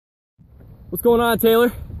What's going on,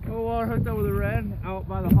 Taylor? Oh, water hooked up with a red out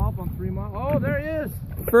by the hop on 3 Mile. Oh, there he is.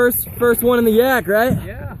 First one in the yak, right?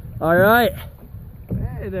 Yeah. All right.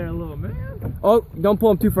 Hey there, little man. Oh, don't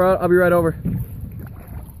pull him too far out. I'll be right over.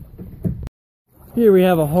 Here we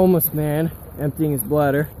have a homeless man emptying his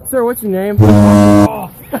bladder. Sir, what's your name?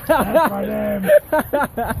 Oh, that's my name.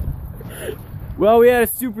 Well, we had a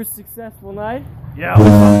super successful night.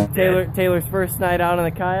 Yeah. Taylor's first night out on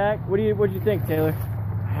the kayak. What'd you think, Taylor?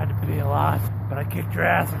 I had to pee a lot, but I kicked your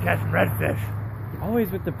ass and catching redfish. Always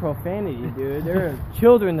with the profanity, dude. There are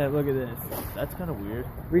children that look at this. That's kind of weird.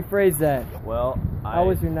 Rephrase that. Well, How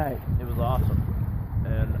was your night? It was awesome.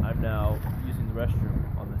 And I'm now using the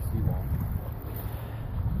restroom on the seawall.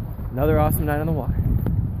 Another awesome night on the water.